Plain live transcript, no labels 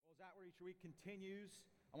Outreach Week continues.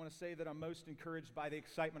 I want to say that I'm most encouraged by the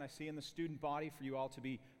excitement I see in the student body for you all to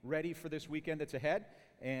be ready for this weekend that's ahead.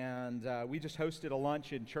 And we just hosted a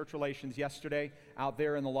lunch in church relations yesterday out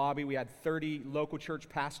there in the lobby. We had 30 local church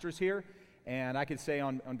pastors here. And I could say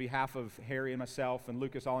on behalf of Harry and myself and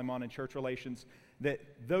Lucas Alimon in church relations that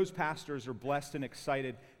those pastors are blessed and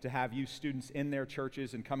excited to have you students in their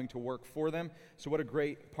churches and coming to work for them. So what a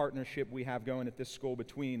great partnership we have going at this school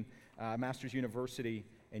between Masters University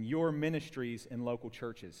and your ministries in local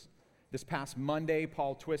churches. This past Monday,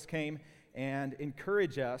 Paul Twist came and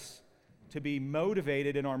encouraged us to be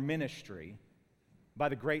motivated in our ministry by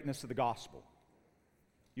the greatness of the gospel.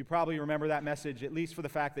 You probably remember that message, at least for the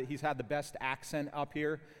fact that he's had the best accent up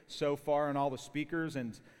here so far in all the speakers,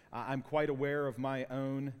 and I'm quite aware of my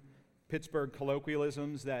own Pittsburgh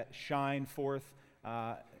colloquialisms that shine forth,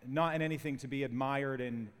 not in anything to be admired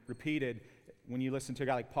and repeated when you listen to a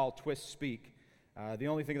guy like Paul Twist speak. The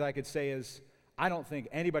only thing that I could say is I don't think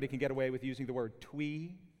anybody can get away with using the word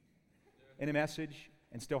twee in a message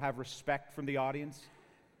and still have respect from the audience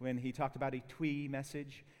when he talked about a twee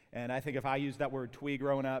message. And I think if I used that word twee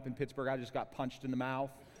growing up in Pittsburgh, I just got punched in the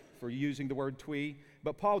mouth for using the word twee.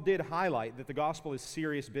 But Paul did highlight that the gospel is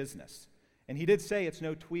serious business. And he did say it's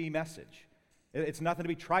no twee message. It's nothing to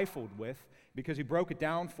be trifled with, because he broke it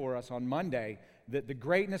down for us on Monday that the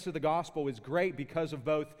greatness of the gospel is great because of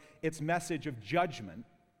both its message of judgment,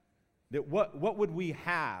 that what would we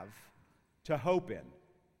have to hope in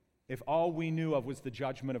if all we knew of was the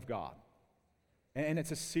judgment of God? And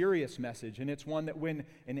it's a serious message, and it's one that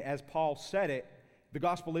and as Paul said it, the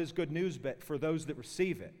gospel is good news, but for those that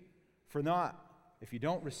receive it. If you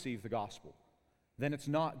don't receive the gospel, then it's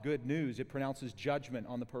not good news. It pronounces judgment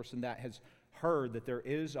on the person that has heard that there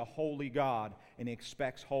is a holy God and he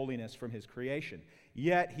expects holiness from his creation.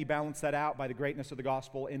 Yet he balanced that out by the greatness of the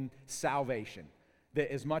gospel in salvation.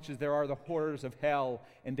 That as much as there are the horrors of hell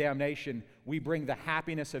and damnation, we bring the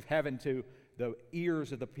happiness of heaven to the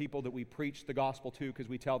ears of the people that we preach the gospel to, because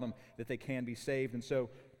we tell them that they can be saved. And so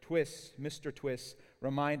Mr. Twist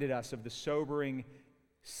reminded us of the sobering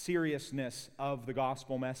seriousness of the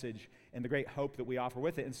gospel message and the great hope that we offer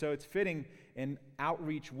with it. And so it's fitting in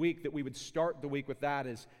Outreach Week that we would start the week with that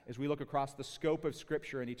as we look across the scope of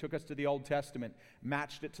Scripture. And he took us to the Old Testament,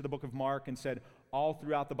 matched it to the book of Mark, and said all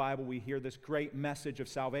throughout the Bible we hear this great message of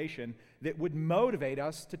salvation that would motivate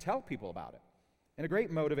us to tell people about it. And a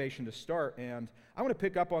great motivation to start. And I want to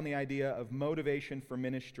pick up on the idea of motivation for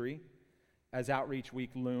ministry as Outreach Week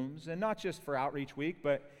looms, and not just for Outreach Week,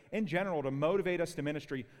 but in general to motivate us to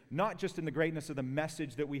ministry, not just in the greatness of the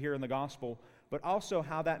message that we hear in the gospel, but also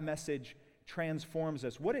how that message transforms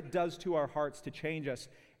us, what it does to our hearts to change us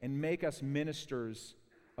and make us ministers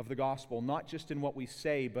of the gospel, not just in what we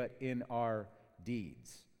say, but in our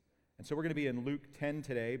deeds. And so we're going to be in Luke 10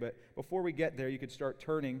 today, but before we get there, you could start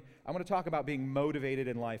turning. I want to talk about being motivated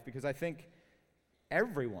in life, because I think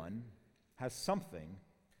everyone has something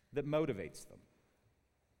that motivates them.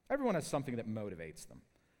 Everyone has something that motivates them,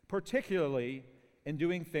 particularly in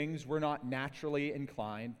doing things we're not naturally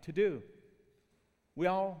inclined to do. We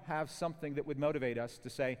all have something that would motivate us to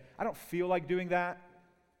say, I don't feel like doing that,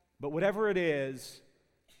 but whatever it is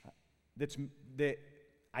that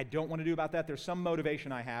I don't want to do about that, there's some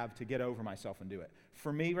motivation I have to get over myself and do it.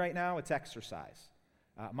 For me right now, it's exercise.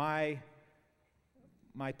 My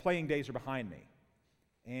playing days are behind me,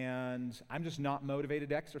 and I'm just not motivated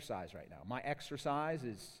to exercise right now. My exercise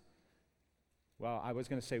is, well, I was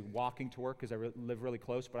going to say walking to work because I live really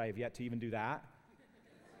close, but I have yet to even do that.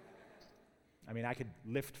 I mean, I could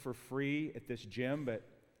lift for free at this gym, but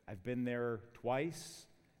I've been there twice,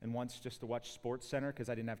 and once just to watch Sports Center because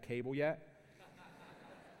I didn't have cable yet.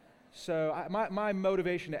 So my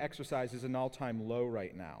motivation to exercise is an all-time low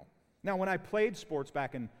right now. Now, when I played sports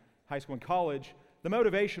back in high school and college, the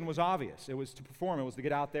motivation was obvious. It was to perform. It was to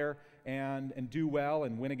get out there and do well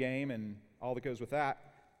and win a game and all that goes with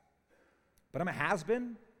that. But I'm a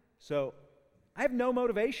has-been, so I have no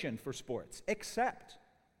motivation for sports, except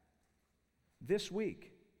this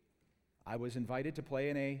week I was invited to play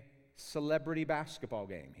in a celebrity basketball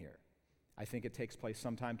game here. I think it takes place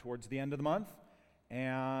sometime towards the end of the month.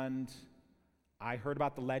 And I heard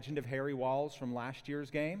about the legend of Harry Walls from last year's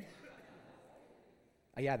game.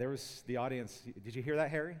 Yeah, there was the audience. Did you hear that,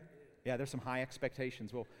 Harry? Yeah, there's some high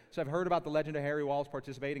expectations. Well, so I've heard about the legend of Harry Walls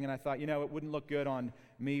participating, and I thought, it wouldn't look good on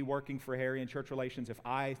me working for Harry in church relations if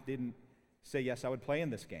I didn't say yes, I would play in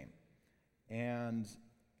this game. And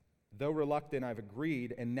though reluctant, I've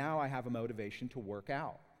agreed, and now I have a motivation to work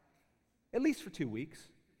out, at least for 2 weeks.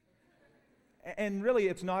 And really,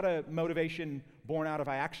 it's not a motivation born out of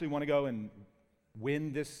I actually want to go and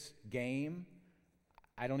win this game.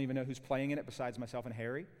 I don't even know who's playing in it besides myself and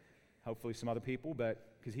Harry. Hopefully some other people,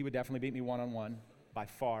 but because he would definitely beat me one-on-one by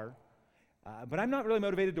far. But I'm not really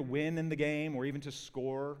motivated to win in the game or even to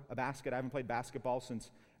score a basket. I haven't played basketball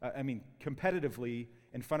competitively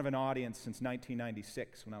in front of an audience since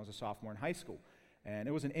 1996 when I was a sophomore in high school. And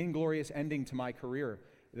it was an inglorious ending to my career.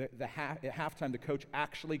 At halftime, the coach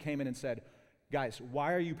actually came in and said, "Guys,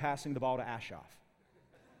 why are you passing the ball to Ashoff?"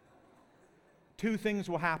 Two things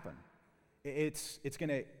will happen. It's going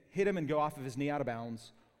to hit him and go off of his knee out of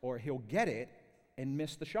bounds, or he'll get it and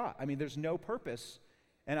miss the shot. I mean, there's no purpose.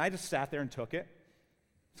 And I just sat there and took it.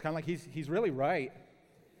 It's kind of like he's really right.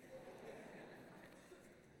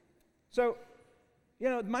 So,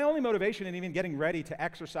 my only motivation in even getting ready to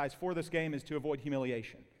exercise for this game is to avoid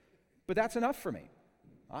humiliation. But that's enough for me.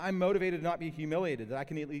 I'm motivated to not be humiliated, that I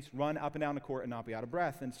can at least run up and down the court and not be out of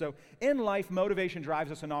breath. And so in life, motivation drives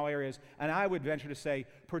us in all areas, and I would venture to say,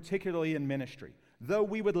 particularly in ministry. Though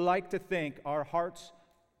we would like to think our hearts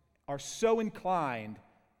are so inclined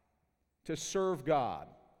to serve God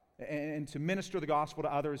and to minister the gospel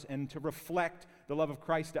to others and to reflect the love of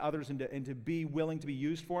Christ to others and to be willing to be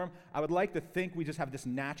used for Him, I would like to think we just have this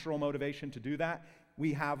natural motivation to do that.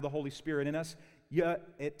 We have the Holy Spirit in us. Yet,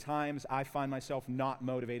 at times, I find myself not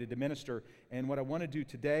motivated to minister. And what I want to do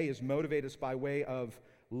today is motivate us by way of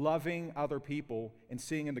loving other people and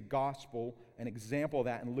seeing in the gospel an example of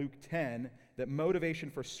that in Luke 10, that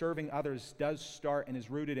motivation for serving others does start and is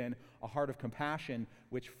rooted in a heart of compassion,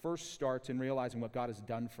 which first starts in realizing what God has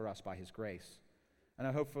done for us by His grace.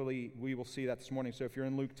 And hopefully we will see that this morning. So if you're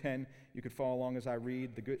in Luke 10, you could follow along as I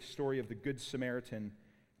read the good story of the Good Samaritan,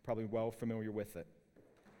 probably well familiar with it.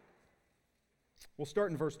 We'll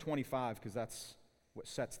start in verse 25 because that's what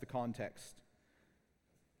sets the context.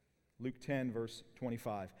 Luke 10, verse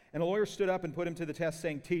 25. And a lawyer stood up and put him to the test,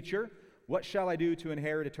 saying, "Teacher, what shall I do to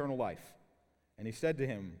inherit eternal life?" And he said to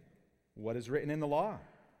him, "What is written in the law?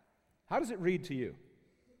 How does it read to you?"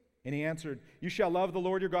 And he answered, "You shall love the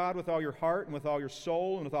Lord your God with all your heart and with all your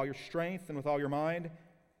soul and with all your strength and with all your mind,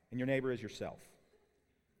 and your neighbor as yourself."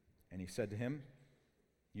 And he said to him,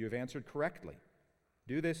 "You have answered correctly.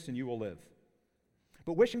 Do this and you will live."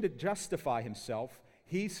 But wishing to justify himself,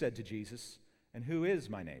 he said to Jesus, "And who is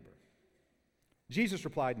my neighbor?" Jesus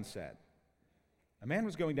replied and said, "A man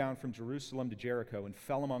was going down from Jerusalem to Jericho and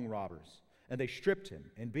fell among robbers, and they stripped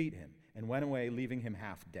him and beat him and went away, leaving him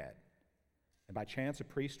half dead. And by chance a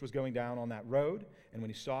priest was going down on that road, and when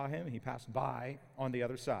he saw him, he passed by on the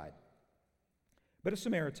other side. But a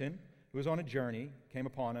Samaritan who was on a journey came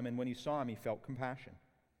upon him, and when he saw him, he felt compassion.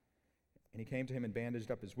 And he came to him and bandaged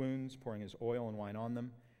up his wounds, pouring his oil and wine on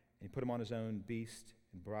them. And he put him on his own beast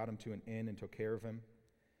and brought him to an inn and took care of him.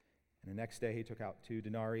 And the next day he took out 2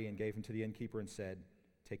 denarii and gave him to the innkeeper and said,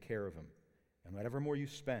 'Take care of him, and whatever more you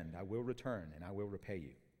spend, I will return and I will repay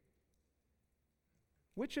you.'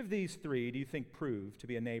 Which of these 3 do you think proved to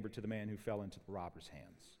be a neighbor to the man who fell into the robber's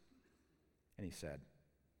hands?" And he said,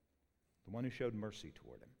 "The one who showed mercy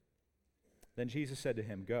toward him." Then Jesus said to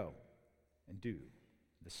him, "Go and do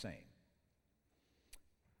the same."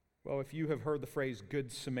 Well, if you have heard the phrase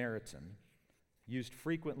Good Samaritan, used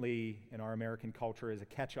frequently in our American culture as a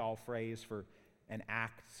catch-all phrase for an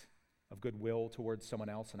act of goodwill towards someone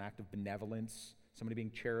else, an act of benevolence, somebody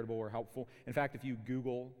being charitable or helpful. In fact, if you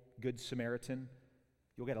Google Good Samaritan,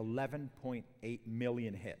 you'll get 11.8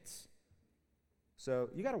 million hits.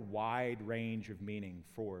 So you got a wide range of meaning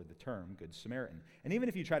for the term Good Samaritan. And even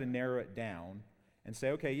if you try to narrow it down and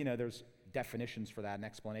say, okay, there's definitions for that and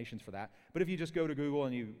explanations for that. But if you just go to Google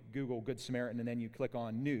and you Google Good Samaritan and then you click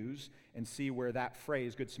on news and see where that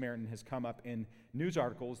phrase Good Samaritan has come up in news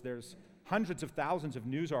articles, there's hundreds of thousands of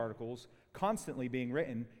news articles constantly being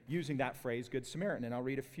written using that phrase Good Samaritan. And I'll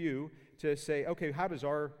read a few to say, okay, how does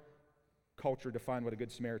our culture define what a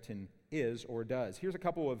Good Samaritan is or does? Here's a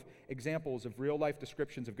couple of examples of real-life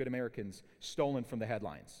descriptions of good Americans stolen from the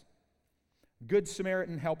headlines. Good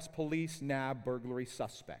Samaritan helps police nab burglary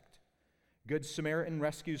suspect. Good Samaritan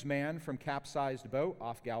rescues man from capsized boat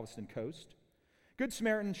off Galveston coast. Good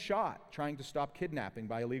Samaritan shot trying to stop kidnapping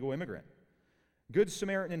by illegal immigrant. Good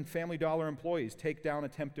Samaritan and Family Dollar employees take down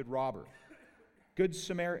attempted robber. Good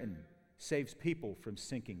Samaritan saves people from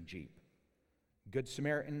sinking Jeep. Good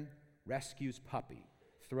Samaritan rescues puppy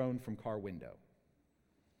thrown from car window.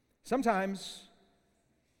 Sometimes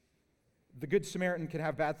the Good Samaritan can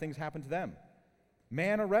have bad things happen to them.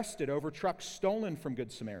 Man arrested over truck stolen from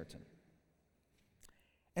Good Samaritan.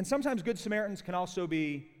 And sometimes Good Samaritans can also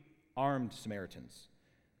be armed Samaritans.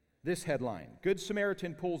 This headline, Good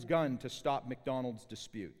Samaritan pulls gun to stop McDonald's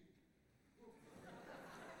dispute.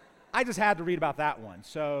 I just had to read about that one.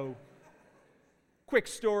 So, quick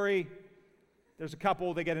story. there's a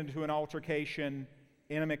couple, they get into an altercation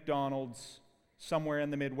in a McDonald's somewhere in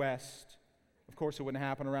the Midwest. Of course, it wouldn't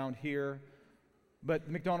happen around here. But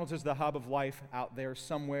McDonald's is the hub of life out there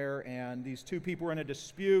somewhere, and these two people are in a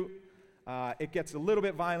dispute. It gets a little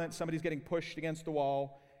bit violent. Somebody's getting pushed against the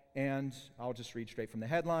wall, and I'll just read straight from the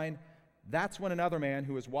headline. That's when another man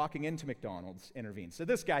who was walking into McDonald's intervenes. So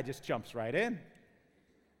this guy just jumps right in.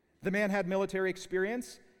 The man had military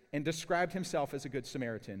experience and described himself as a good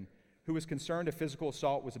Samaritan who was concerned a physical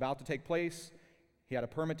assault was about to take place. He had a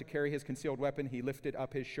permit to carry his concealed weapon. He lifted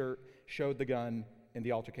up his shirt, showed the gun, and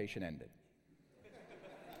the altercation ended.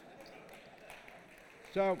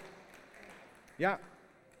 So, yeah,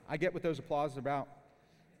 I get what those applause are about.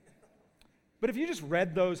 But if you just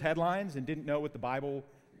read those headlines and didn't know what the Bible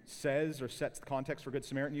says or sets the context for Good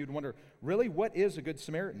Samaritan, you'd wonder, really, what is a Good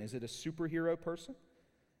Samaritan? Is it a superhero person?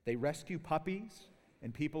 They rescue puppies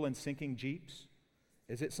and people in sinking jeeps?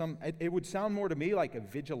 Is it it would sound more to me like a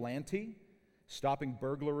vigilante, stopping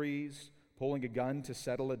burglaries, pulling a gun to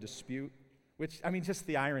settle a dispute. Which, just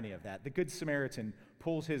the irony of that. The Good Samaritan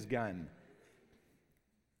pulls his gun.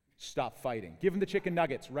 Stop fighting. Give him the chicken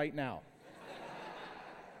nuggets right now.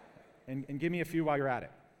 and give me a few while you're at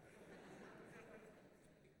it.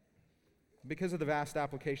 Because of the vast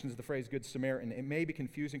applications of the phrase Good Samaritan, it may be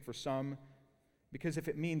confusing for some, because if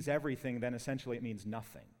it means everything, then essentially it means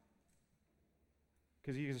nothing.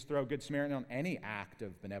 Because you can just throw Good Samaritan on any act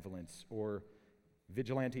of benevolence or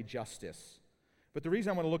vigilante justice. But the reason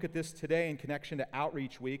I want to look at this today in connection to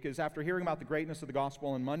Outreach Week is after hearing about the greatness of the gospel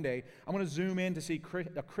on Monday, I want to zoom in to see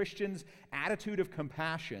a Christian's attitude of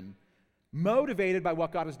compassion, motivated by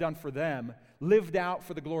what God has done for them, lived out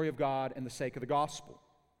for the glory of God and the sake of the gospel.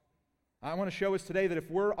 I want to show us today that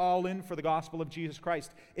if we're all in for the gospel of Jesus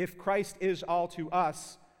Christ, if Christ is all to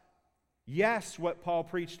us, yes, what Paul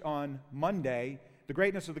preached on Monday, the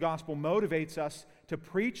greatness of the gospel motivates us to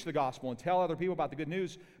preach the gospel and tell other people about the good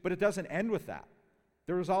news, but it doesn't end with that.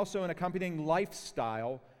 There is also an accompanying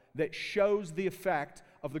lifestyle that shows the effect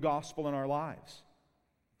of the gospel in our lives.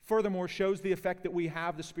 Furthermore, shows the effect that we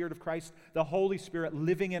have the Spirit of Christ, the Holy Spirit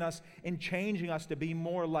living in us and changing us to be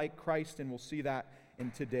more like Christ, and we'll see that in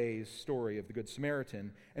today's story of the Good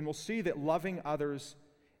Samaritan. And we'll see that loving others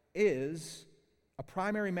is a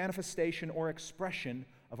primary manifestation or expression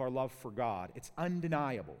of our love for God. It's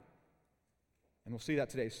undeniable. And we'll see that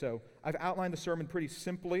today. So I've outlined the sermon pretty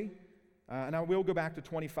simply, and I will go back to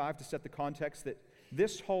 25 to set the context that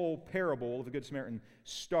this whole parable of the Good Samaritan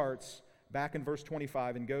starts back in verse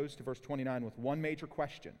 25 and goes to verse 29 with one major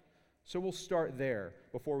question. So we'll start there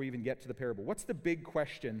before we even get to the parable. What's the big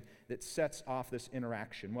question that sets off this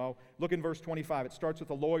interaction? Well, look in verse 25. It starts with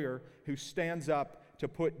a lawyer who stands up to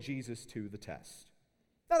put Jesus to the test.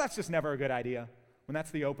 Now, that's just never a good idea when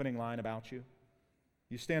that's the opening line about you.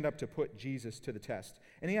 You stand up to put Jesus to the test.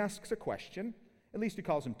 And he asks a question. At least he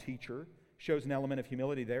calls him teacher. Shows an element of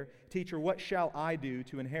humility there. Teacher, what shall I do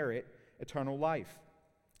to inherit eternal life?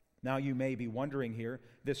 Now you may be wondering here,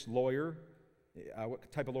 this lawyer,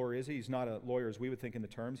 what type of lawyer is he? He's not a lawyer as we would think in the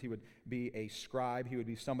terms. He would be a scribe. He would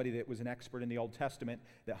be somebody that was an expert in the Old Testament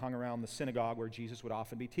that hung around the synagogue where Jesus would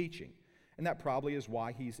often be teaching. And that probably is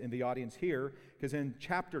why he's in the audience here, because in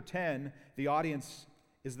chapter 10, the audience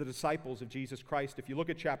is the disciples of Jesus Christ. If you look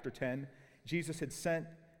at chapter 10, Jesus had sent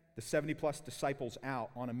the 70-plus disciples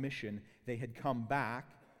out on a mission. They had come back.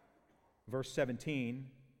 Verse 17,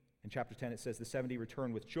 in chapter 10, it says, the 70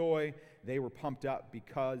 returned with joy. They were pumped up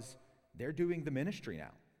because they're doing the ministry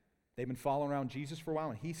now. They've been following around Jesus for a while,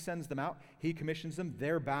 and he sends them out. He commissions them.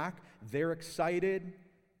 They're back. They're excited.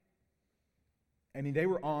 They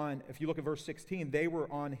were on, if you look at verse 16, they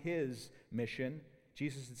were on his mission.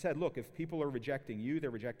 Jesus had said, look, if people are rejecting you, they're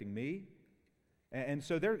rejecting me. And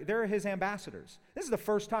so they're his ambassadors. This is the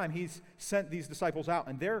first time he's sent these disciples out,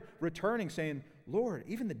 and they're returning saying, Lord,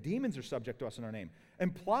 even the demons are subject to us in our name,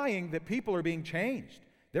 implying that people are being changed.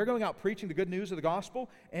 They're going out preaching the good news of the gospel,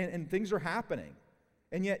 and things are happening.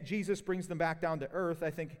 And yet Jesus brings them back down to earth,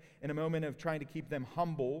 I think, in a moment of trying to keep them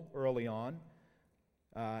humble early on.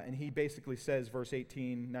 And he basically says, verse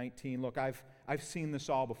 18, 19, look, I've seen this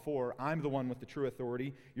all before. I'm the one with the true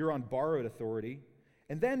authority. You're on borrowed authority.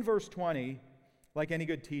 And then verse 20, like any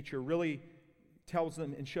good teacher, really tells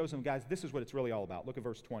them and shows them, guys, this is what it's really all about. Look at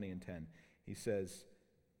verse 20 and 10. He says,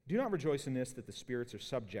 do not rejoice in this that the spirits are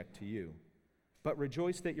subject to you, but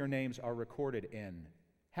rejoice that your names are recorded in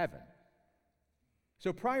heaven.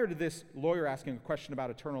 So prior to this lawyer asking a question about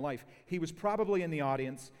eternal life, he was probably in the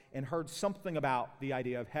audience and heard something about the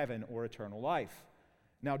idea of heaven or eternal life.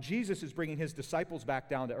 Now Jesus is bringing his disciples back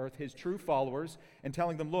down to earth, his true followers, and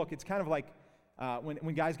telling them, look, it's kind of like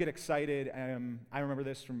When guys get excited, I remember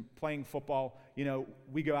this from playing football.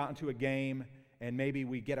 We go out into a game and maybe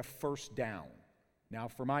we get a first down. Now,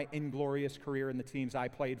 for my inglorious career in the teams I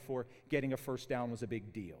played for, getting a first down was a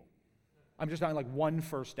big deal. I'm just talking like one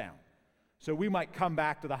first down. So we might come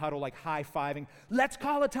back to the huddle like high-fiving, let's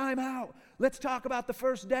call a timeout, let's talk about the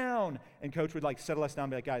first down. And coach would settle us down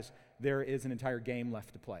and be like, guys, there is an entire game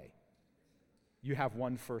left to play. You have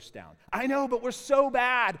one first down. I know, but we're so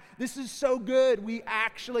bad. This is so good. We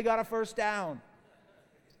actually got a first down.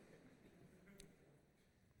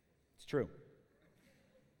 It's true.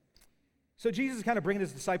 So Jesus is kind of bringing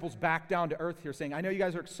his disciples back down to earth here, saying, I know you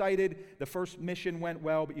guys are excited. The first mission went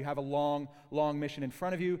well, but you have a long, long mission in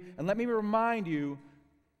front of you. And let me remind you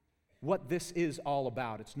what this is all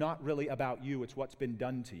about. It's not really about you. It's what's been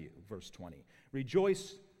done to you. Verse 20.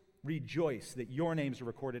 Rejoice, rejoice that your names are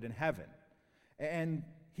recorded in heaven. And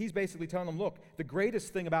he's basically telling them, look, the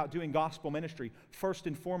greatest thing about doing gospel ministry, first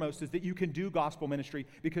and foremost, is that you can do gospel ministry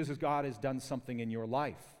because God has done something in your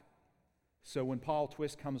life. So when Paul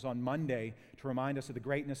Twist comes on Monday to remind us of the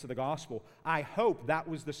greatness of the gospel, I hope that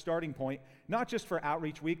was the starting point, not just for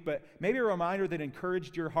Outreach Week, but maybe a reminder that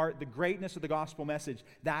encouraged your heart, the greatness of the gospel message,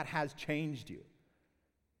 that has changed you.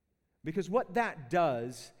 Because what that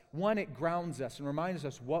does, one, it grounds us and reminds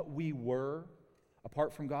us what we were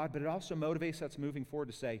apart from God, but it also motivates us moving forward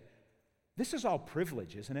to say, this is all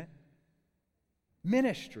privilege, isn't it?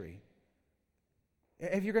 Ministry.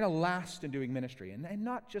 If you're going to last in doing ministry, and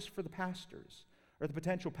not just for the pastors or the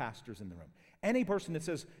potential pastors in the room, any person that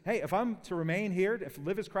says, hey, if I'm to remain here, if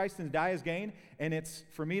live as Christ and die as gain, and it's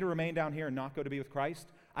for me to remain down here and not go to be with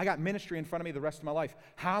Christ, I got ministry in front of me the rest of my life.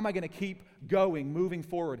 How am I going to keep going, moving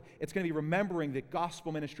forward? It's going to be remembering that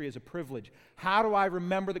gospel ministry is a privilege. How do I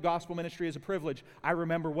remember the gospel ministry as a privilege? I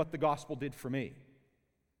remember what the gospel did for me.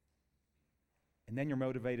 And then you're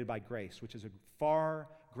motivated by grace, which is a far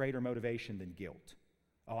greater motivation than guilt.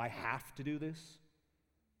 Oh, I have to do this,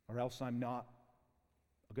 or else I'm not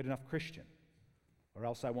a good enough Christian, or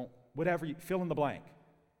else I won't, whatever, you fill in the blank.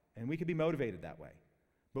 And we can be motivated that way.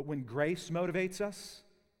 But when grace motivates us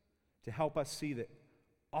to help us see that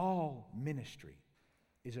all ministry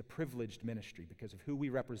is a privileged ministry because of who we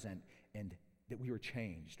represent and that we were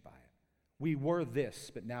changed by it. We were this,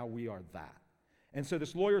 but now we are that. And so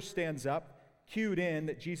this lawyer stands up, cued in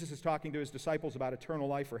that Jesus is talking to his disciples about eternal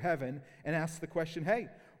life or heaven, and asks the question, hey,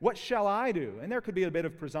 what shall I do? And there could be a bit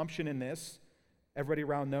of presumption in this, everybody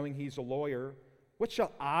around knowing he's a lawyer. What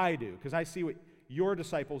shall I do? Because I see what your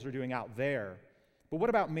disciples are doing out there. But what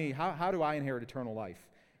about me? How do I inherit eternal life?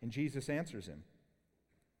 And Jesus answers him.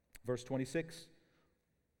 Verse 26,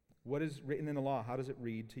 what is written in the law? How does it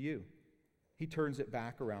read to you? He turns it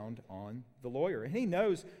back around on the lawyer. And he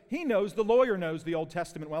knows the lawyer knows the Old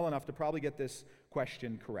Testament well enough to probably get this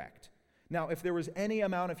question correct. Now, if there was any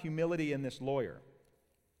amount of humility in this lawyer,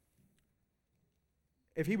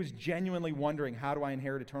 if he was genuinely wondering, how do I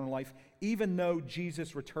inherit eternal life, even though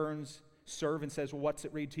Jesus returns serve and says, well, what's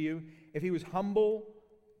it read to you? If he was humble,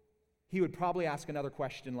 he would probably ask another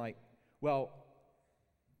question like, well,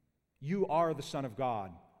 you are the Son of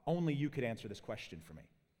God. Only you could answer this question for me.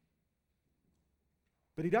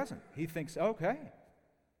 But he doesn't. He thinks, okay,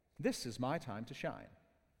 this is my time to shine.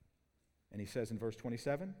 And he says in verse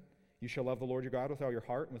 27, you shall love the Lord your God with all your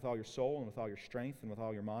heart and with all your soul and with all your strength and with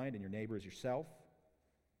all your mind, and your neighbor as yourself.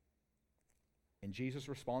 And Jesus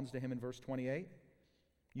responds to him in verse 28,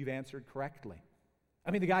 you've answered correctly.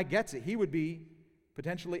 I mean, the guy gets it. He would be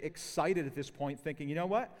potentially excited at this point, thinking, you know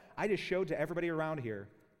what? I just showed to everybody around here,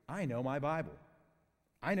 I know my Bible.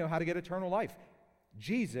 I know how to get eternal life.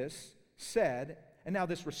 Jesus said, and now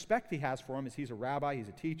this respect he has for him is he's a rabbi, he's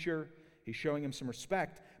a teacher, he's showing him some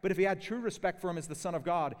respect. But if he had true respect for him as the Son of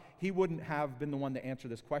God, he wouldn't have been the one to answer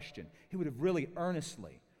this question. He would have really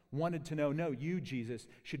earnestly wanted to know, no, you, Jesus,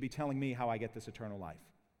 should be telling me how I get this eternal life.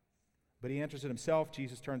 But he answers it himself.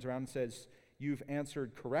 Jesus turns around and says, you've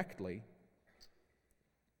answered correctly.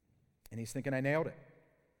 And he's thinking, I nailed it.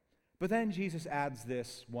 But then Jesus adds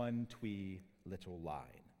this one twee little line.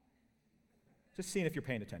 Just seeing if you're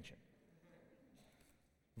paying attention.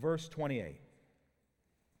 Verse 28.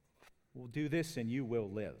 Well, do this and you will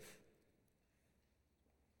live.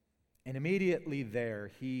 And immediately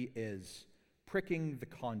there he is pricking the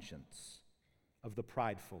conscience of the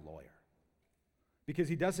prideful lawyer. Because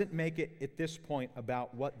he doesn't make it at this point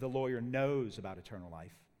about what the lawyer knows about eternal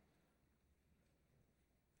life,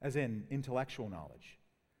 as in intellectual knowledge.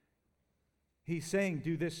 He's saying,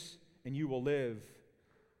 do this and you will live,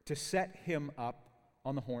 to set him up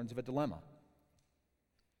on the horns of a dilemma.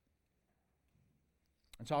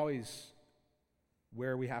 It's always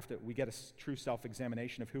where we get a true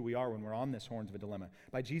self-examination of who we are when we're on this horns of a dilemma.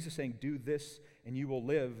 By Jesus saying, do this and you will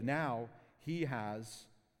live, now he has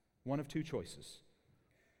one of two choices.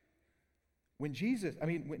 When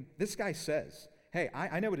this guy says, hey,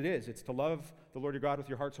 I know what it is. It's to love the Lord your God with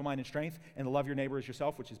your heart, soul, mind, and strength, and to love your neighbor as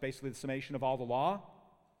yourself, which is basically the summation of all the law.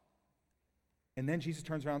 And then Jesus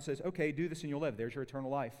turns around and says, okay, do this and you'll live. There's your eternal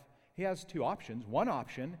life. He has two options. One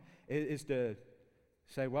option is to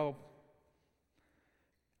say, well,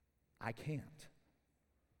 I can't.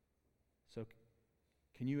 So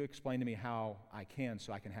can you explain to me how I can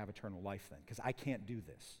so I can have eternal life then? Because I can't do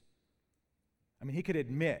this. I mean, he could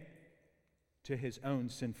admit to his own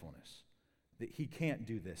sinfulness that he can't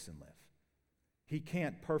do this and live. He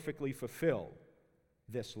can't perfectly fulfill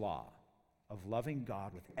this law of loving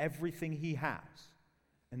God with everything he has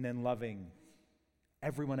and then loving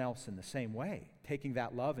everyone else in the same way, taking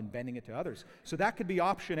that love and bending it to others. So that could be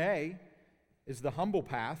option A, is the humble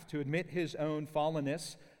path to admit his own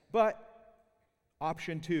fallenness, but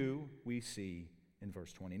option 2 we see in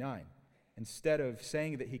verse 29. Instead of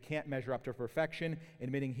saying that he can't measure up to perfection,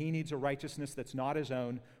 admitting he needs a righteousness that's not his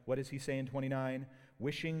own, what does he say in 29?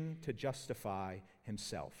 Wishing to justify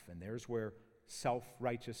himself. And there's where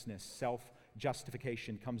self-righteousness,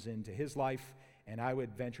 self-justification comes into his life, and I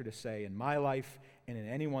would venture to say in my life and in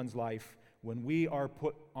anyone's life, when we are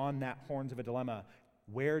put on that horns of a dilemma,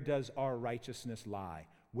 where does our righteousness lie?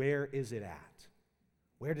 Where is it at?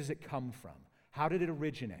 Where does it come from? How did it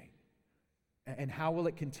originate? And how will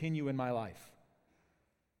it continue in my life?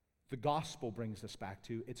 The gospel brings us back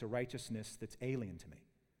to, it's a righteousness that's alien to me.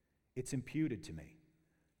 It's imputed to me.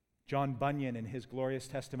 John Bunyan, in his glorious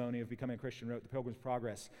testimony of becoming a Christian, wrote The Pilgrim's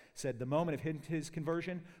Progress, said the moment of his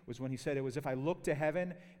conversion was when he said, it was if I looked to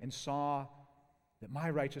heaven and saw that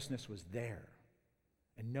my righteousness was there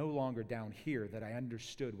and no longer down here, that I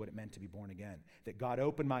understood what it meant to be born again, that God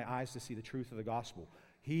opened my eyes to see the truth of the gospel.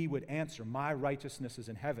 He would answer, my righteousness is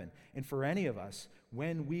in heaven. And for any of us,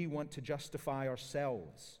 when we want to justify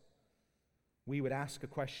ourselves, we would ask a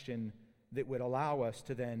question that would allow us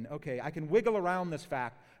to then, okay, I can wiggle around this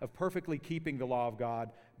fact of perfectly keeping the law of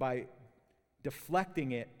God by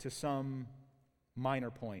deflecting it to some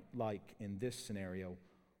minor point, like in this scenario.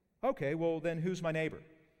 Okay, well then who's my neighbor?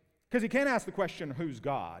 Because he can't ask the question, who's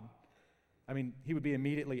God? I mean, he would be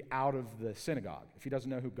immediately out of the synagogue if he doesn't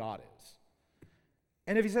know who God is.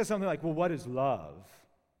 And if he says something like, well, what is love?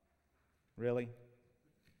 Really?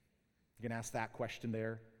 You can ask that question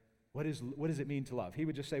there. What does it mean to love? He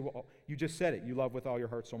would just say, well, you just said it. You love with all your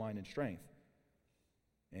heart, soul, mind, and strength.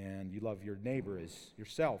 And you love your neighbor as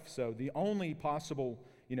yourself. So the only possible,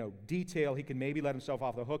 detail he can maybe let himself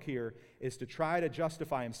off the hook here is to try to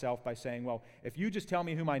justify himself by saying, well, if you just tell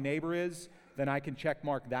me who my neighbor is, then I can check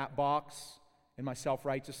mark that box in my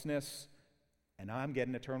self-righteousness, and I'm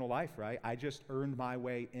getting eternal life, right? I just earned my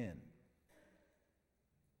way in.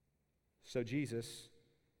 So Jesus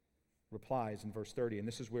replies in verse 30, and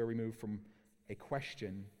this is where we move from a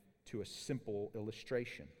question to a simple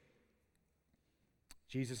illustration.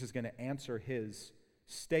 Jesus is going to answer his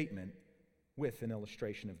statement with an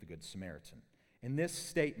illustration of the Good Samaritan. And this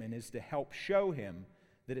statement is to help show him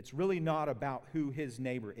that it's really not about who his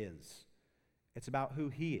neighbor is. It's about who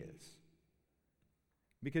he is.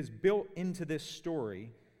 Because built into this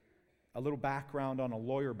story, a little background on a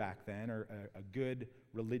lawyer back then, or a good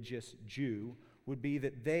religious Jew, would be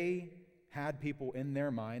that they had people in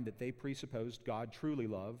their mind that they presupposed God truly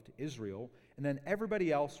loved, Israel, and then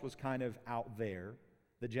everybody else was kind of out there,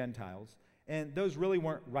 the Gentiles, and those really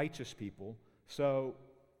weren't righteous people. So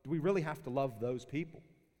do we really have to love those people?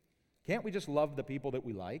 Can't we just love the people that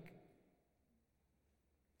we like?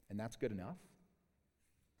 And that's good enough?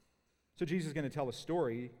 So Jesus is going to tell a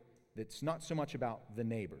story that's not so much about the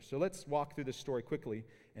neighbor. So let's walk through this story quickly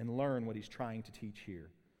and learn what he's trying to teach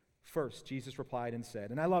here. First, Jesus replied and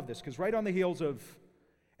said, and I love this because right on the heels of,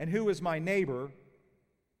 and who is my neighbor,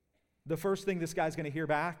 the first thing this guy's going to hear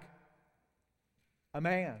back, a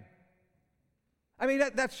man. I mean,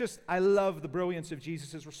 that's just, I love the brilliance of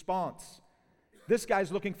Jesus' response. This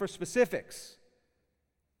guy's looking for specifics.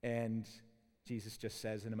 And Jesus just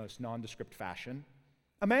says in the most nondescript fashion,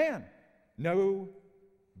 a man. No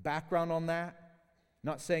background on that.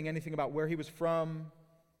 Not saying anything about where he was from,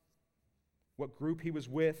 what group he was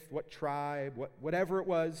with, what tribe, whatever it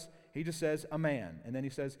was. He just says, a man. And then he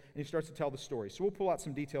says, and he starts to tell the story. So we'll pull out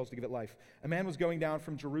some details to give it life. A man was going down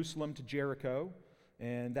from Jerusalem to Jericho,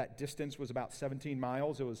 and that distance was about 17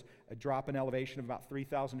 miles. It was a drop in elevation of about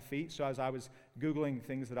 3,000 feet. So as I was Googling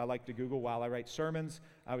things that I like to Google while I write sermons,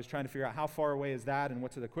 I was trying to figure out how far away is that and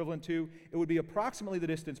what's it equivalent to. It would be approximately the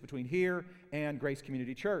distance between here and Grace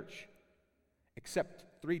Community Church. except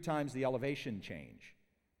 3 times the elevation change.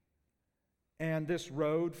 And this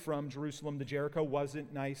road from Jerusalem to Jericho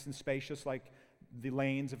wasn't nice and spacious like the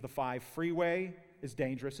lanes of the 5 freeway, as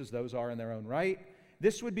dangerous as those are in their own right.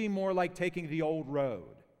 This would be more like taking the old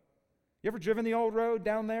road. You ever driven the old road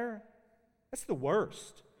down there? That's the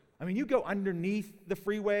worst. I mean, you go underneath the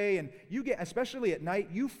freeway and you get, especially at night,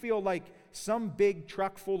 you feel like some big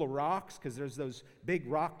truck full of rocks, because there's those big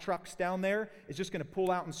rock trucks down there, is just going to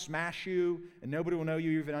pull out and smash you, and nobody will know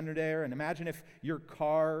you're even under there. And imagine if your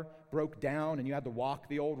car broke down and you had to walk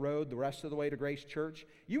the old road the rest of the way to Grace Church.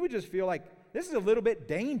 You would just feel like this is a little bit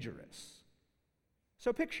dangerous.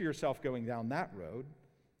 So picture yourself going down that road.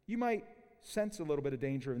 You might sense a little bit of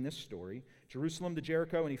danger in this story. Jerusalem to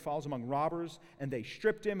Jericho, and he falls among robbers, and they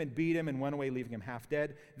stripped him and beat him and went away, leaving him half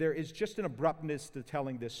dead. There is just an abruptness to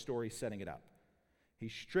telling this story, setting it up.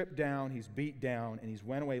 He's stripped down, he's beat down, and he's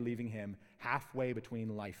went away, leaving him halfway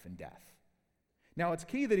between life and death. Now, it's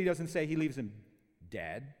key that he doesn't say he leaves him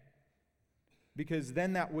dead, because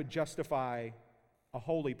then that would justify a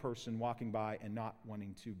holy person walking by and not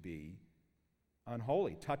wanting to be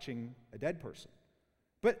unholy, touching a dead person.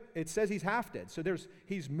 But it says he's half dead, so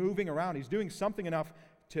he's moving around. He's doing something enough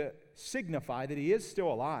to signify that he is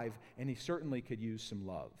still alive, and he certainly could use some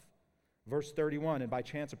love. Verse 31, and by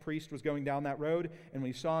chance a priest was going down that road, and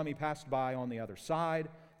when he saw him, he passed by on the other side.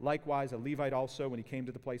 Likewise, a Levite also, when he came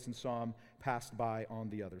to the place and saw him, passed by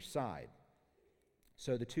on the other side.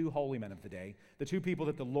 So the 2 holy men of the day, the 2 people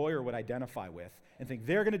that the lawyer would identify with and think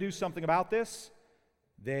they're going to do something about this,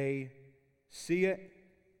 they see it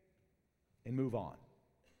and move on.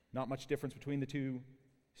 Not much difference between the 2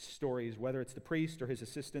 stories, whether it's the priest or his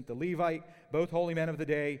assistant, the Levite. Both holy men of the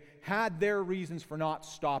day had their reasons for not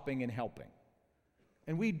stopping and helping.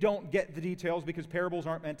 And we don't get the details because parables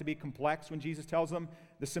aren't meant to be complex when Jesus tells them.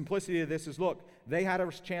 The simplicity of this is, look, they had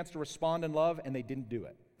a chance to respond in love and they didn't do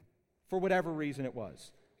it, for whatever reason it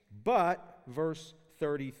was. But, verse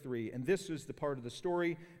 33, and this is the part of the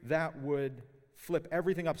story that would flip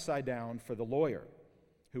everything upside down for the lawyer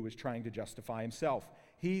who was trying to justify himself.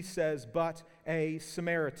 He says, but a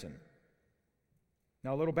Samaritan.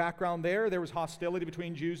 Now, a little background there. There was hostility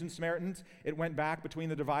between Jews and Samaritans. It went back between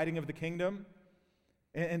the dividing of the kingdom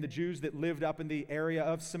and the Jews that lived up in the area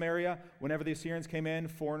of Samaria. Whenever the Assyrians came in,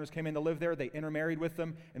 foreigners came in to live there, they intermarried with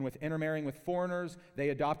them. And with intermarrying with foreigners, they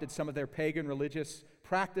adopted some of their pagan religious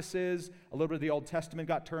practices. A little bit of the Old Testament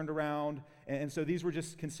got turned around. And so these were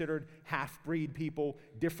just considered half-breed people,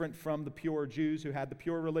 different from the pure Jews who had the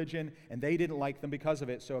pure religion, and they didn't like them because of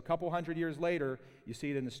it. So a couple hundred years later, you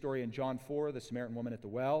see it in the story in John 4, the Samaritan woman at the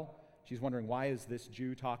well. She's wondering, why is this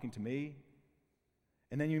Jew talking to me?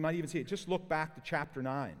 And then you might even see it. Just look back to chapter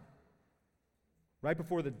 9. Right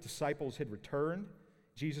before the disciples had returned,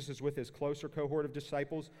 Jesus is with his closer cohort of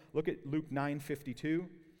disciples. Look at Luke 9:52.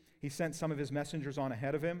 He sent some of his messengers on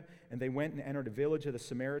ahead of him, and they went and entered a village of the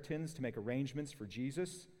Samaritans to make arrangements for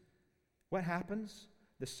Jesus. What happens?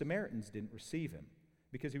 The Samaritans didn't receive him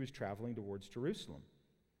because he was traveling towards Jerusalem.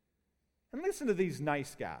 And listen to these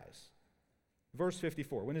nice guys. Verse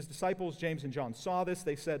 54, when his disciples, James and John, saw this,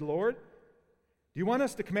 they said, Lord, do you want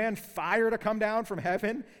us to command fire to come down from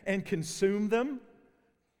heaven and consume them?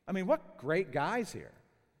 I mean, what great guys here.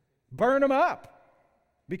 Burn them up.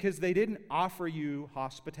 Because they didn't offer you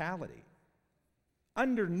hospitality.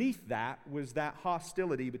 Underneath that was that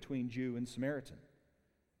hostility between Jew and Samaritan.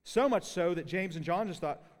 So much so that James and John just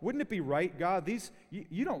thought, wouldn't it be right, God,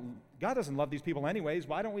 God doesn't love these people anyways,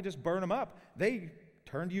 why don't we just burn them up? They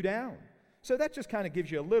turned you down. So that just kind of gives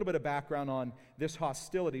you a little bit of background on this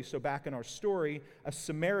hostility. So back in our story, a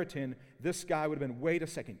Samaritan, this guy would have been, wait a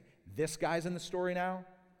second, this guy's in the story now?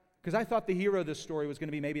 Because I thought the hero of this story was going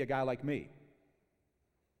to be maybe a guy like me.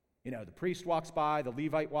 You know, the priest walks by, the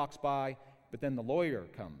Levite walks by, but then the lawyer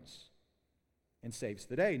comes and saves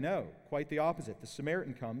the day. No, quite the opposite. The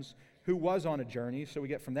Samaritan comes, who was on a journey, so we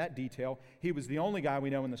get from that detail, he was the only guy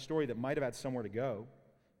we know in the story that might have had somewhere to go.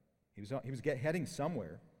 He was heading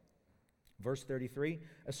somewhere. Verse 33,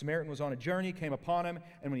 a Samaritan was on a journey, came upon him,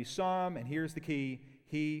 and when he saw him, and here's the key,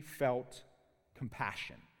 he felt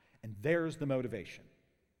compassion. And there's the motivation.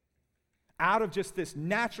 Out of just this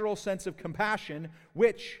natural sense of compassion,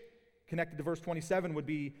 which, connected to verse 27, would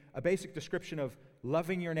be a basic description of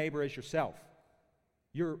loving your neighbor as yourself.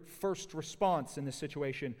 Your first response in this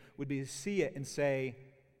situation would be to see it and say,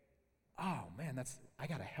 oh man, I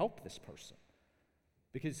got to help this person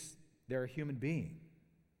because they're a human being.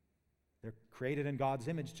 They're created in God's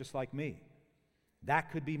image just like me.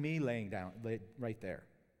 That could be me laying down right there.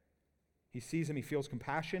 He sees him, he feels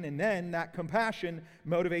compassion, and then that compassion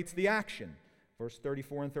motivates the action. Verse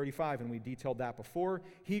 34 and 35, and we detailed that before.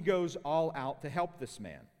 He goes all out to help this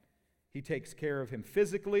man. He takes care of him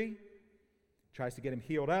physically, tries to get him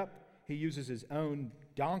healed up. He uses his own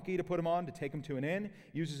donkey to put him on, to take him to an inn,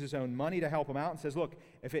 uses his own money to help him out, and says, look,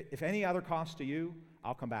 if any other cost to you,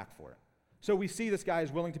 I'll come back for it. So we see this guy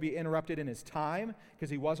is willing to be interrupted in his time because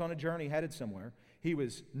he was on a journey headed somewhere. He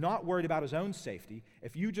was not worried about his own safety.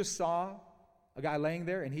 If you just saw a guy laying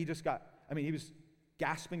there and he was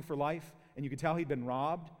gasping for life and you could tell he'd been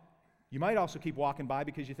robbed, you might also keep walking by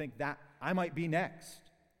because you think that I might be next.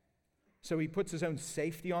 So he puts his own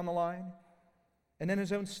safety on the line and then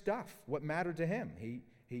his own stuff, what mattered to him. He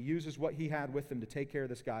uses what he had with him to take care of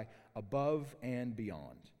this guy above and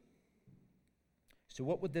beyond. So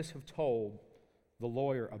what would this have told the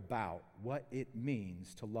lawyer about what it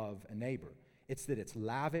means to love a neighbor? It's that it's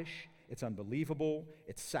lavish, it's unbelievable,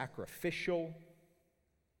 it's sacrificial,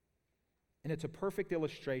 and it's a perfect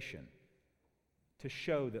illustration to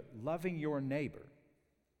show that loving your neighbor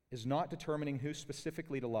is not determining who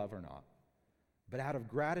specifically to love or not, but out of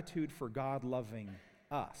gratitude for God loving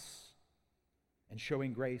us and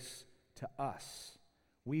showing grace to us,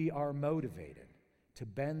 we are motivated to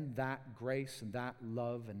bend that grace and that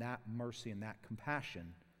love and that mercy and that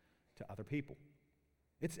compassion to other people.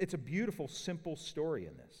 It's a beautiful, simple story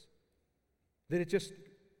in this, that it just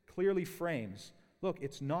clearly frames, look,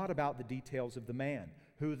 it's not about the details of the man,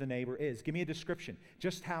 who the neighbor is. Give me a description.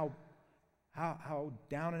 Just how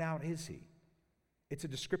down and out is he? It's a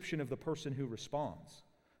description of the person who responds.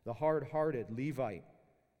 The hard-hearted Levite,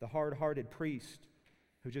 the hard-hearted priest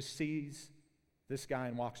who just sees this guy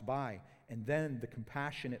and walks by. And then the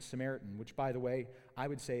compassionate Samaritan, which, by the way, I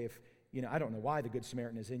would say I don't know why the Good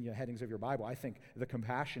Samaritan is in your headings of your Bible. I think the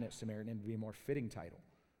compassionate Samaritan would be a more fitting title.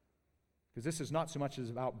 Because this is not so much as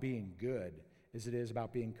about being good as it is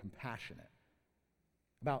about being compassionate.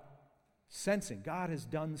 About sensing God has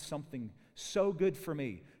done something so good for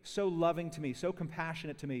me, so loving to me, so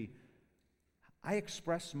compassionate to me. I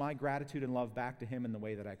express my gratitude and love back to him in the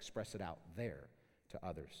way that I express it out there to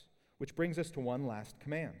others. Which brings us to one last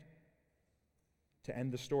command. To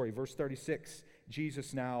end the story, verse 36,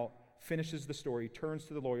 Jesus now finishes the story, turns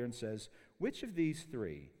to the lawyer and says, which of these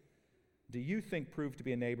three do you think proved to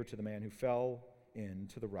be a neighbor to the man who fell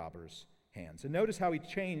into the robber's hands? And notice how he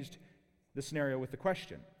changed the scenario with the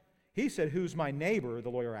question. He said, who's my neighbor, the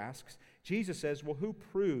lawyer asks. Jesus says, well, who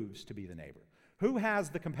proves to be the neighbor? Who has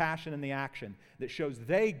the compassion and the action that shows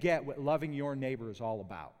they get what loving your neighbor is all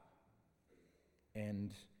about?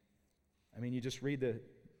 And, you just read the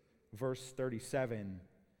verse 37,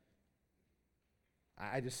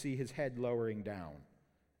 I just see his head lowering down,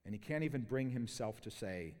 and he can't even bring himself to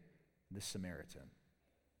say, the Samaritan.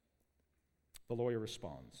 The lawyer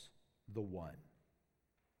responds, the one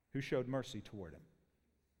who showed mercy toward him.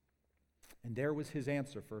 And there was his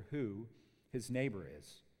answer for who his neighbor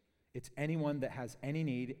is. It's anyone that has any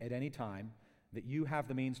need at any time that you have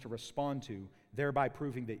the means to respond to, thereby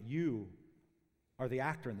proving that you are the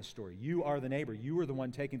actor in the story. You are the neighbor. You are the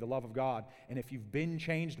one taking the love of God, and if you've been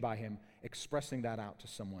changed by him, expressing that out to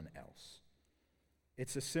someone else.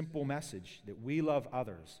 It's a simple message that we love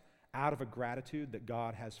others out of a gratitude that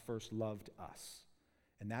God has first loved us.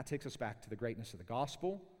 And that takes us back to the greatness of the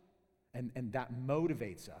gospel, and that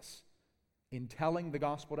motivates us in telling the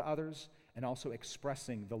gospel to others and also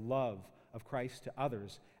expressing the love of Christ to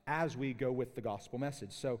others as we go with the gospel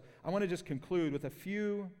message. So I want to just conclude with a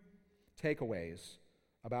few takeaways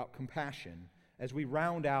about compassion as we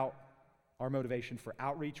round out our motivation for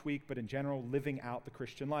Outreach Week, but in general, living out the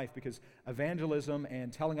Christian life, because evangelism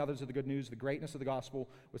and telling others of the good news, the greatness of the gospel,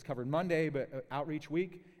 was covered Monday, but Outreach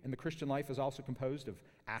Week and the Christian life is also composed of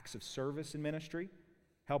acts of service and ministry,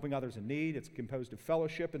 helping others in need. It's composed of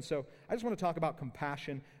fellowship. And so I just want to talk about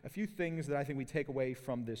compassion, a few things that I think we take away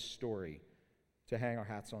from this story to hang our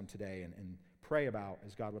hats on today and pray about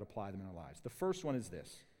as God would apply them in our lives. The first one is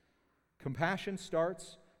this: compassion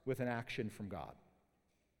starts with an action from God.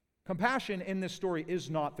 Compassion in this story is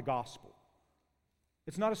not the gospel.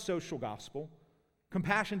 It's not a social gospel.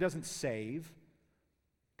 Compassion doesn't save,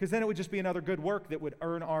 because then it would just be another good work that would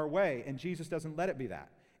earn our way, and Jesus doesn't let it be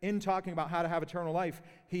that. In talking about how to have eternal life,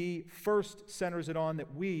 he first centers it on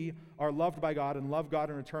that we are loved by God and love God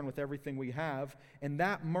in return with everything we have, and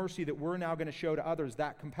that mercy that we're now going to show to others,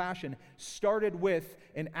 that compassion, started with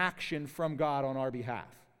an action from God on our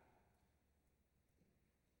behalf.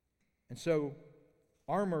 And so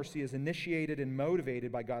our mercy is initiated and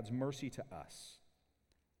motivated by God's mercy to us.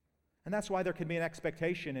 And that's why there can be an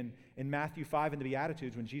expectation in Matthew 5 in the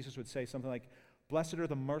Beatitudes when Jesus would say something like, "Blessed are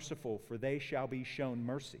the merciful, for they shall be shown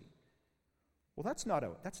mercy." Well, that's not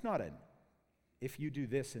an if you do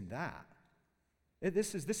this and that.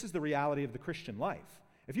 This is the reality of the Christian life.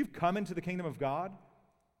 If you've come into the kingdom of God,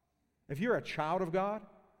 if you're a child of God,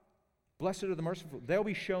 blessed are the merciful, they'll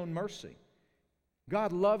be shown mercy.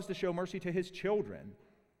 God loves to show mercy to his children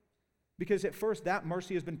because at first that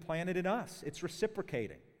mercy has been planted in us. It's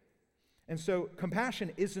reciprocating. And so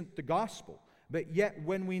compassion isn't the gospel, but yet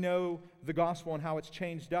when we know the gospel and how it's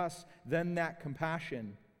changed us, then that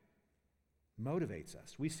compassion motivates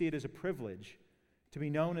us. We see it as a privilege to be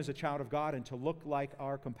known as a child of God and to look like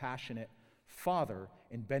our compassionate Father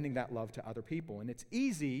in bending that love to other people. And it's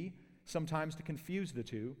easy sometimes to confuse the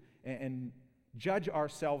two and judge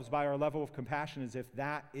ourselves by our level of compassion as if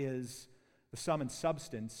that is the sum and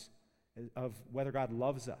substance of whether God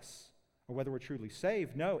loves us or whether we're truly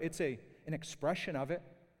saved. No, it's an expression of it.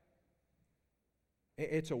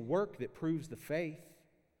 It's a work that proves the faith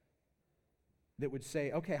that would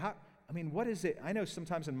say, okay, what is it? I know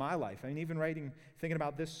sometimes in my life, even thinking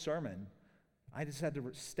about this sermon, I just had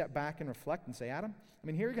to step back and reflect and say, Adam,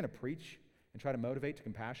 here you're going to preach and try to motivate to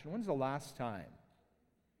compassion. When's the last time,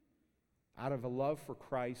 out of a love for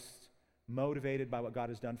Christ, motivated by what God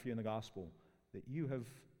has done for you in the gospel, that you have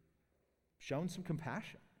shown some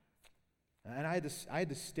compassion? And I had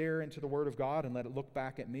to stare into the Word of God and let it look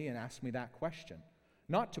back at me and ask me that question.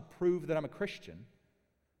 Not to prove that I'm a Christian,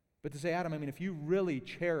 but to say, Adam, if you really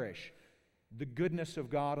cherish the goodness of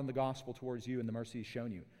God and the gospel towards you and the mercy he's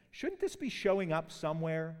shown you, shouldn't this be showing up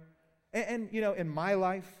somewhere? And in my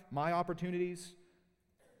life, my opportunities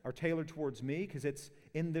are tailored towards me because it's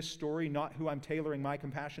in this story not who I'm tailoring my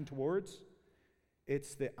compassion towards.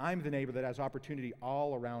 It's that I'm the neighbor that has opportunity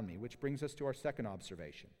all around me, which brings us to our second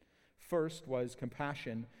observation. First was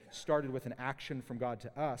compassion started with an action from God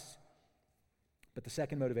to us, but the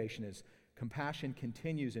second motivation is compassion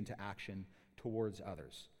continues into action towards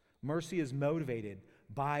others. Mercy is motivated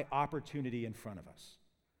by opportunity in front of us,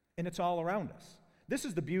 and it's all around us. This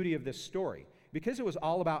is the beauty of this story, because it was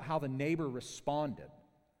all about how the neighbor responded,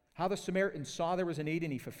 how the Samaritan saw there was a need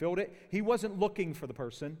and he fulfilled it. He wasn't looking for the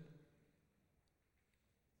person.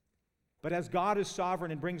 But as God is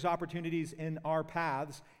sovereign and brings opportunities in our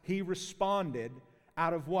paths, he responded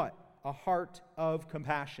out of what? A heart of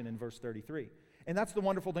compassion in verse 33. And that's the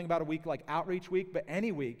wonderful thing about a week like Outreach Week, but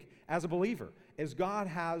any week as a believer, is God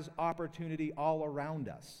has opportunity all around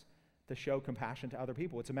us to show compassion to other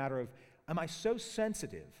people. It's a matter of, am I so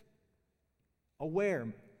sensitive, aware,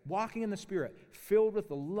 walking in the Spirit, filled with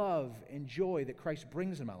the love and joy that Christ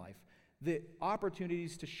brings in my life, the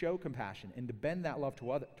opportunities to show compassion and to bend that love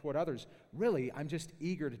toward others, really, I'm just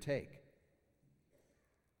eager to take.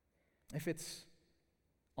 If it's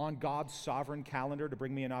on God's sovereign calendar to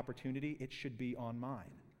bring me an opportunity, it should be on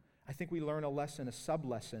mine. I think we learn a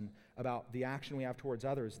sub-lesson about the action we have towards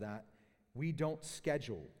others, that we don't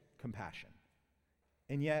schedule compassion.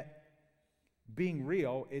 And yet, being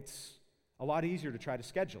real, it's a lot easier to try to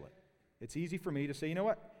schedule it. It's easy for me to say, you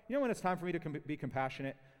know when it's time for me to be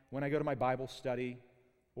compassionate? When I go to my Bible study,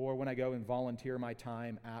 or when I go and volunteer my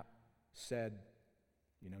time at said,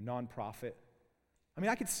 nonprofit.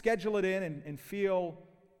 I could schedule it in and feel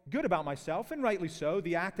good about myself, and rightly so.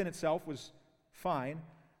 The act in itself was fine.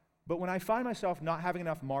 But when I find myself not having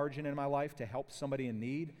enough margin in my life to help somebody in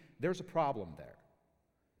need, there's a problem there.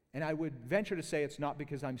 And I would venture to say it's not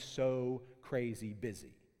because I'm so crazy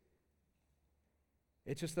busy.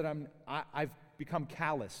 It's just that I've become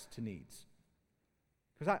callous to needs.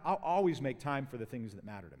 Because I'll always make time for the things that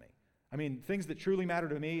matter to me. Things that truly matter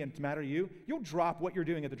to me and to matter to you, you'll drop what you're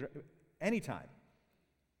doing at anytime.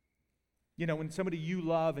 When somebody you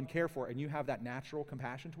love and care for and you have that natural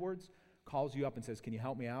compassion towards calls you up and says, can you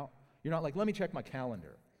help me out? You're not like, let me check my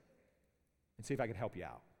calendar and see if I can help you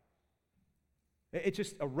out. It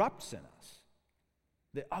just erupts in us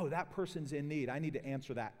that, that person's in need. I need to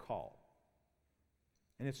answer that call.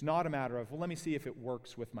 And it's not a matter of, let me see if it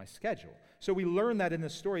works with my schedule. So we learn that in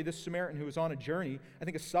this story, this Samaritan who was on a journey, I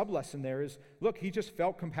think a sub-lesson there is, look, he just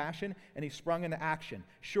felt compassion and he sprung into action.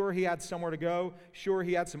 Sure, he had somewhere to go. Sure,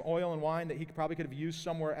 he had some oil and wine that he probably could have used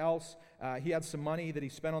somewhere else. He had some money that he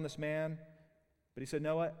spent on this man. But he said,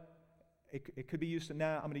 know what? It could be used, I'm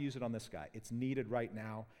going to use it on this guy. It's needed right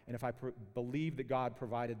now. And if I believe that God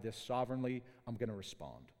provided this sovereignly, I'm going to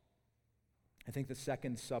respond. I think the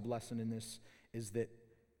second sub-lesson in this is that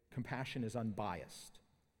compassion is unbiased.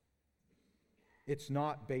 It's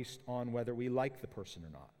not based on whether we like the person or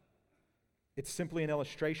not. It's simply an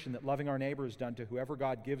illustration that loving our neighbor is done to whoever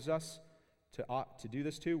God gives us to do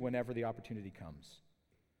this to whenever the opportunity comes.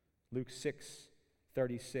 Luke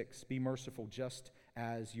 6:36, be merciful just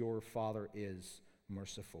as your Father is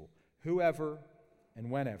merciful. Whoever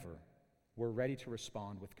and whenever we're ready to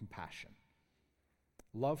respond with compassion.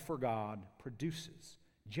 Love for God produces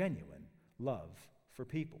genuine love for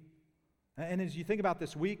people. And as you think about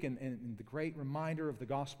this week and the great reminder of the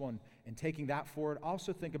gospel and taking that forward,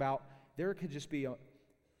 also think about there could just be a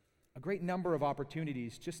great number of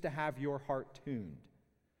opportunities just to have your heart tuned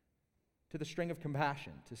to the string of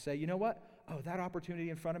compassion, to say, you know what? Oh, that opportunity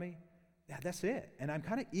in front of me, yeah, that's it. And I'm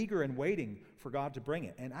kind of eager and waiting for God to bring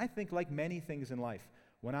it. And I think like many things in life,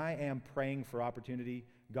 when I am praying for opportunity,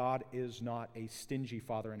 God is not a stingy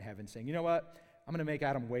Father in heaven saying, you know what? I'm going to make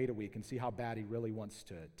Adam wait a week and see how bad he really wants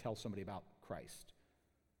to tell somebody about Christ.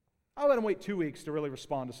 I'll let him wait 2 weeks to really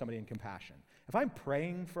respond to somebody in compassion. If I'm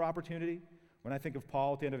praying for opportunity, when I think of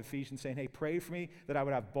Paul at the end of Ephesians saying, hey, pray for me that I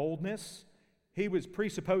would have boldness, he was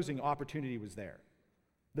presupposing opportunity was there.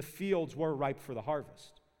 The fields were ripe for the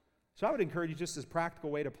harvest. So I would encourage you, just as a practical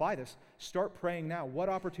way to apply this, start praying now. What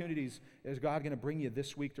opportunities is God going to bring you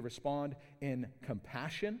this week to respond in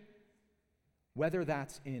compassion? Whether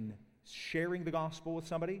that's in sharing the gospel with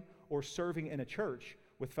somebody or serving in a church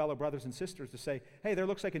with fellow brothers and sisters to say, hey, there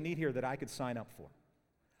looks like a need here that I could sign up for.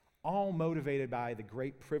 All motivated by the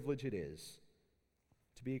great privilege it is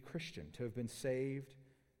to be a Christian, to have been saved,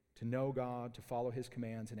 to know God, to follow His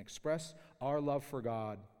commands, and express our love for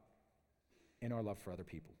God and our love for other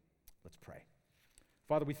people. Let's pray.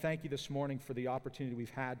 Father, we thank you this morning for the opportunity we've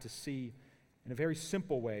had to see in a very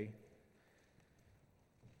simple way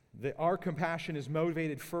that our compassion is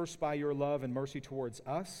motivated first by your love and mercy towards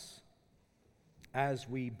us as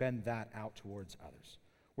we bend that out towards others.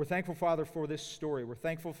 We're thankful, Father, for this story. We're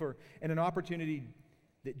thankful for an opportunity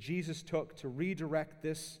that Jesus took to redirect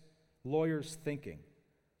this lawyer's thinking,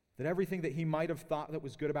 that everything that he might have thought that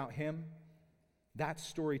was good about him, that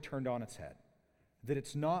story turned on its head, that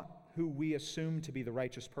it's not who we assume to be the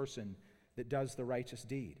righteous person that does the righteous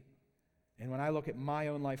deed. And when I look at my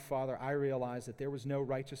own life, Father, I realize that there was no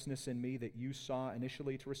righteousness in me that you saw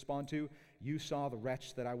initially to respond to. You saw the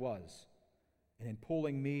wretch that I was. And in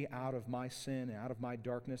pulling me out of my sin and out of my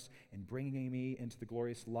darkness and bringing me into the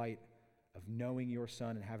glorious light of knowing your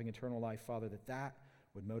Son and having eternal life, Father, that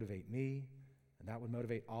would motivate me and that would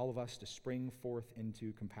motivate all of us to spring forth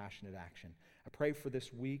into compassionate action. I pray for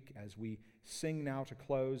this week as we sing now to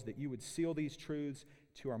close that you would seal these truths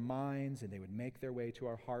to our minds and they would make their way to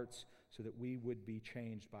our hearts so that we would be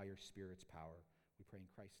changed by your Spirit's power. We pray in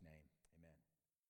Christ's name.